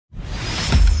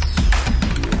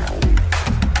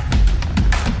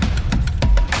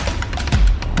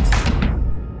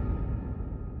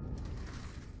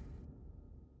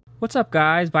What's up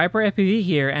guys, Viper FPV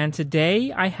here, and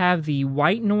today I have the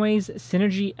White Noise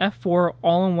Synergy F4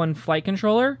 all-in-one flight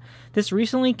controller. This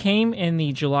recently came in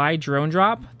the July drone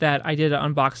drop that I did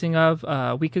an unboxing of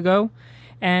a week ago,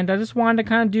 and I just wanted to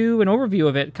kind of do an overview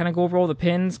of it, kind of go over all the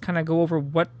pins, kind of go over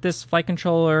what this flight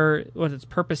controller, what its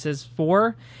purpose is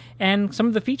for, and some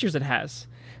of the features it has.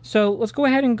 So let's go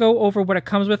ahead and go over what it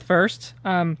comes with first.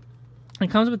 It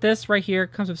comes with this right here.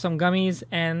 It comes with some gummies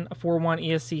and a 4.1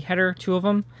 ESC header, two of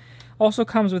them. Also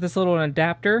comes with this little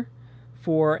adapter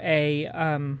for a,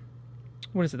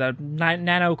 what is it, the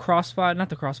Nano Crossfire, not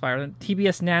the Crossfire, the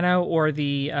TBS Nano, or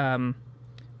the,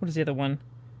 what is the other one?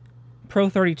 Pro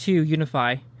 32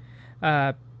 Unify.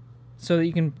 So that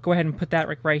you can go ahead and put that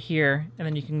right here, and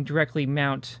then you can directly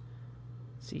mount,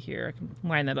 let's see here, I can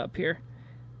line that up here.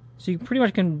 So you pretty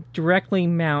much can directly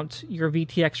mount your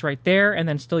VTX right there, and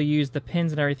then still use the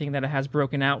pins and everything that it has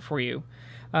broken out for you,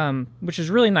 which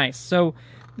is really nice. So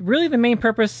really the main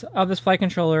purpose of this flight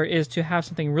controller is to have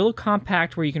something real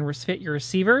compact where you can fit your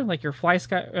receiver, like your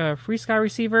FreeSky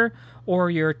receiver, or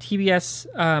your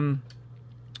TBS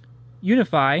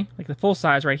Unify, like the full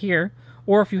size right here,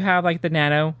 or if you have like the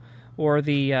Nano or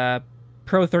the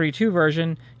Pro 32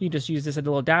 version, you just use this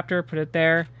little adapter, put it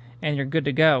there, and you're good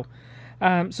to go.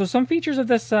 So some features of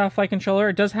this flight controller: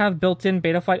 it does have built-in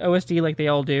Betaflight OSD like they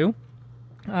all do.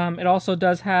 It also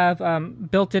does have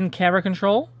built-in camera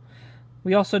control.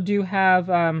 We also do have,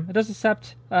 it does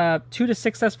accept 2 to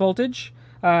 6S voltage,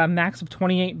 max of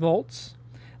 28 volts.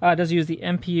 It does use the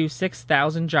MPU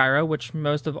 6000 gyro, which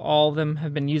most of all of them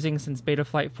have been using since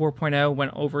Betaflight 4.0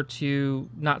 went over to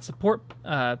not support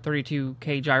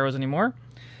 32K gyros anymore,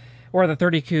 or the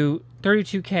 32K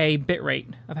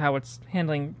bitrate of how it's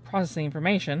handling processing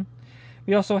information.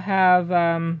 We also have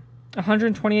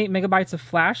 128 megabytes of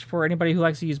flash for anybody who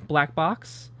likes to use black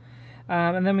box.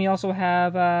 And then we also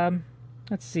have,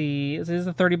 let's see, this is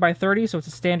a 30 by 30, so it's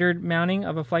a standard mounting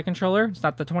of a flight controller. It's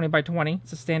not the 20 by 20,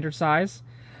 it's a standard size.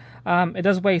 It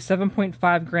does weigh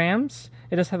 7.5 grams.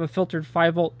 It does have a filtered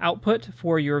 5-volt output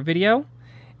for your video.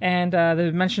 And the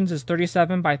dimensions is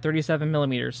 37 by 37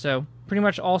 millimeters. So pretty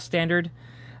much all standard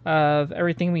of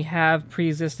everything we have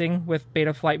pre-existing with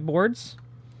Betaflight boards.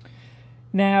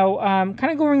 Now,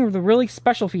 kind of going over the really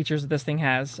special features that this thing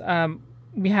has.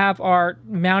 We have our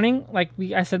mounting, like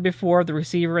I said before, the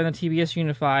receiver and the TBS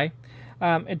Unify.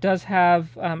 It does have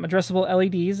addressable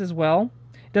LEDs as well.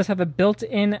 It does have a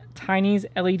built-in Tiny's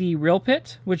LED reel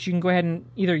pit, which you can go ahead and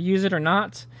either use it or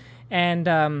not.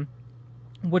 And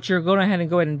what you're going ahead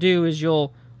and do is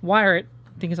you'll wire it.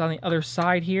 I think it's on the other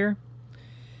side here.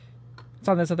 It's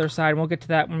on this other side, and we'll get to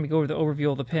that when we go over the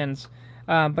overview of the pins.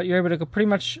 But you're able to pretty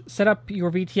much set up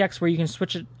your VTX where you can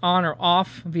switch it on or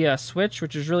off via a switch,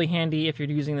 which is really handy if you're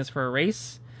using this for a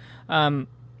race.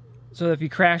 So if you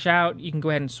crash out, you can go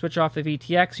ahead and switch off the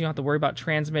VTX. You don't have to worry about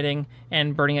transmitting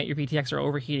and burning out your VTX or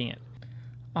overheating it.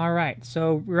 All right,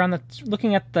 so we're on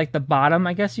looking at like the bottom.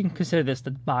 I guess you can consider this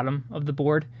the bottom of the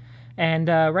board. And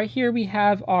right here we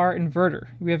have our inverter.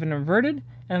 We have an inverted,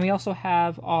 and we also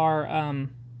have our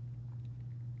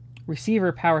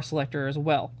receiver power selector as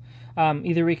well.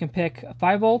 Either we can pick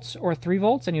 5 volts or 3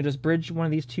 volts, and you just bridge one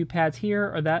of these two pads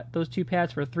here, or those two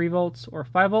pads for 3 volts or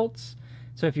 5 volts.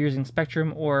 So if you're using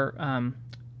Spectrum or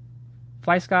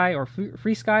FlySky or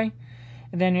FreeSky.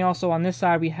 And then you also, on this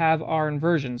side, we have our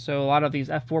inversion. So a lot of these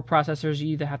F4 processors, you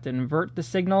either have to invert the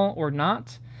signal or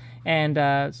not.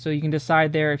 And so you can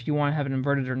decide there if you want to have it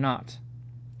inverted or not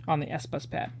on the S-Bus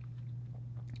pad.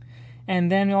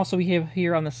 And then also we have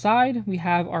here on the side, we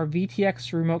have our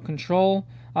VTX remote control,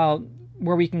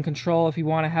 where we can control if you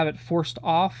want to have it forced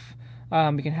off.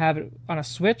 We can have it on a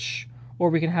switch, or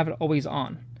we can have it always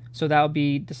on. So that would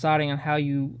be deciding on how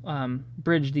you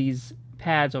bridge these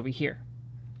pads over here.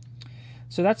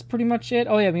 So that's pretty much it.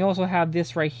 Oh yeah, we also have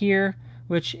this right here,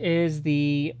 which is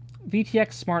the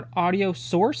VTX Smart Audio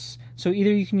source. So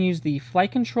either you can use the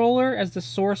flight controller as the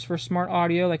source for smart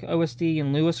audio, like OSD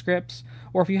and Lua scripts,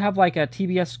 or if you have like a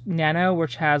TBS Nano,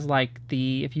 which has like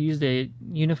if you use the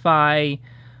Unify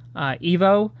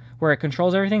Evo, where it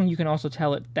controls everything, you can also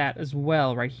tell it that as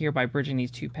well right here by bridging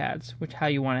these two pads, how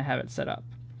you want to have it set up.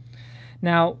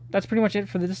 Now, that's pretty much it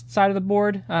for this side of the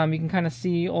board. You can kind of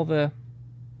see all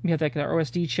we have like our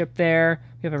OSD chip there.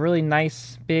 We have a really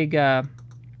nice big, is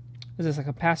this a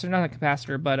capacitor? Not a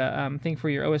capacitor, but a thing for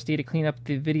your OSD to clean up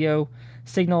the video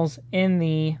signals in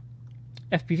the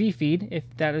FPV feed, if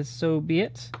that is so be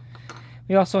it.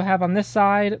 We also have on this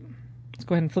side, let's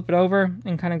go ahead and flip it over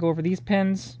and kind of go over these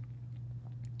pins.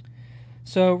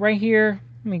 So right here,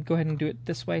 let me go ahead and do it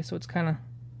this way so it's kind of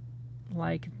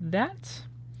like that.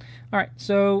 Alright,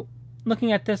 so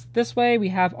looking at this way, we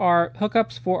have our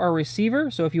hookups for our receiver.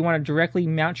 So if you want to directly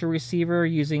mount your receiver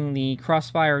using the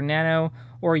Crossfire Nano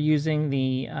or using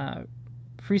the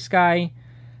FrSky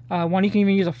one, you can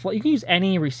even use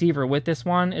any receiver with this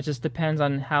one. It just depends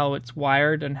on how it's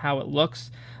wired and how it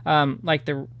looks. Like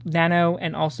the Nano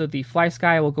and also the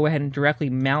FlySky will go ahead and directly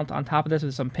mount on top of this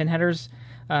with some pin headers.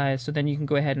 So then you can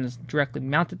go ahead and just directly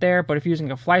mount it there. But if you're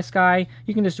using a FlySky,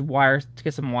 you can just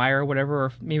get some wire or whatever.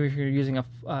 Or maybe if you're using a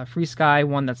FrSky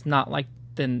one that's not like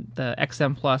the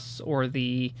XM Plus or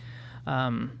the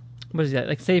what is that?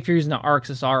 Like, say if you're using an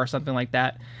RxSR or something like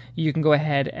that, you can go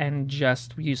ahead and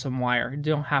just use some wire. You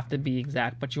don't have to be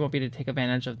exact, but you won't be able to take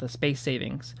advantage of the space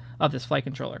savings of this flight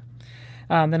controller.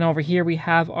 Then over here we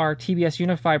have our TBS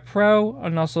Unify Pro,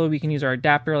 and also we can use our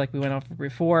adapter like we went over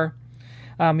before.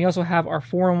 We also have our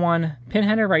 4-in-1 pin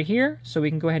header right here, so we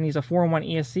can go ahead and use a 4-in-1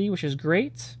 ESC, which is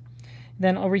great.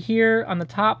 Then over here on the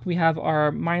top, we have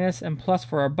our minus and plus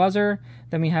for our buzzer.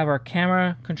 Then we have our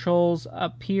camera controls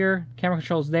up here, camera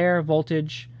controls there,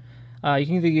 voltage. You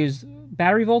can either use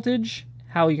battery voltage.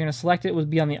 How you're going to select it would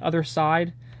be on the other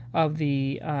side of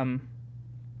the,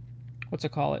 what's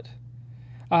it call it?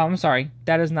 I'm sorry,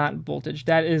 that is not voltage.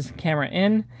 That is camera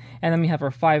in. And then we have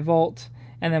our 5 volt,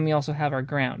 and then we also have our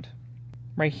ground.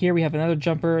 Right here we have another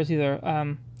jumper. It's either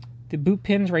the boot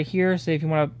pins right here, say if you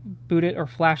want to boot it or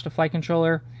flash the flight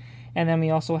controller. And then we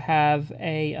also have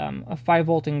a 5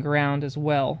 volt and ground as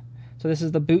well. So this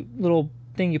is the boot little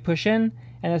thing you push in,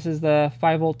 and this is the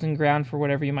 5 volt and ground for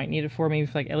whatever you might need it for, maybe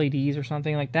for like LEDs or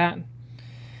something like that.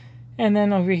 And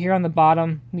then over here on the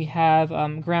bottom we have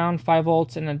ground, 5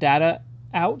 volts, and a data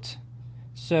out.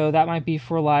 So that might be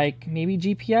for like maybe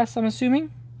GPS, I'm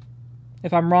assuming.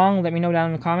 If I'm wrong, let me know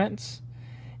down in the comments.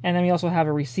 And then we also have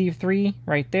a receive 3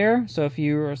 right there. So if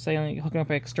you are saying hooking up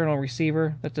an external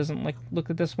receiver that doesn't like look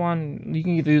at this one, you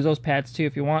can either use those pads too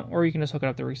if you want, or you can just hook it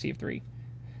up to receive 3.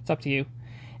 It's up to you.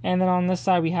 And then on this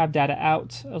side we have data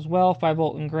out as well, 5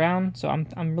 volt and ground. So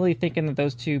I'm really thinking that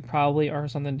those two probably are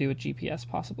something to do with GPS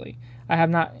possibly. I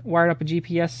have not wired up a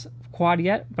GPS quad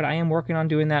yet, but I am working on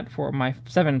doing that for my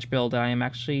 7-inch build. I am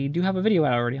actually do have a video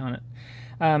out already on it.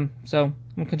 So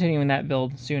I'm continuing that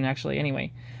build soon actually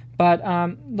anyway. But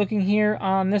looking here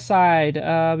on this side,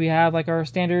 we have like our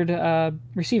standard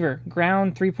receiver.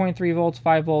 Ground 3.3 volts,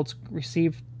 5 volts,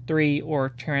 receive 3, or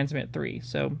transmit 3.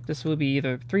 So this will be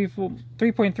either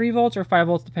 3.3 volts or 5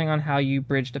 volts depending on how you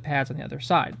bridge the pads on the other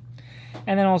side.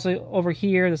 And then also over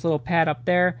here, this little pad up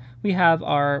there, we have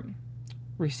our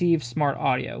receive smart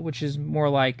audio, which is more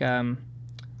like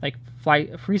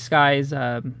FrSky's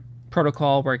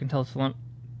protocol where it can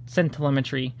send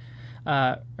telemetry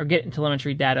or get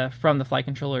telemetry data from the flight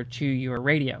controller to your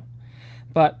radio.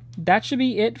 But that should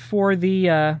be it for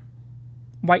the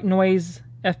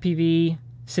WhitenoiseFPV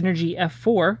Synergy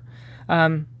F4.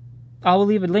 I will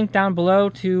leave a link down below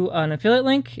to an affiliate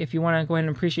link if you want to go ahead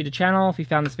and appreciate the channel. If you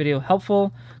found this video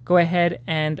helpful, go ahead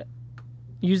and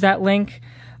use that link.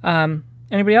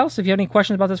 Anybody else, if you have any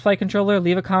questions about this flight controller,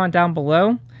 leave a comment down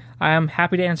below. I am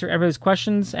happy to answer everybody's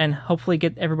questions and hopefully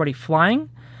get everybody flying.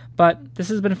 But this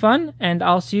has been fun, and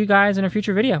I'll see you guys in a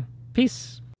future video.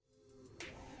 Peace.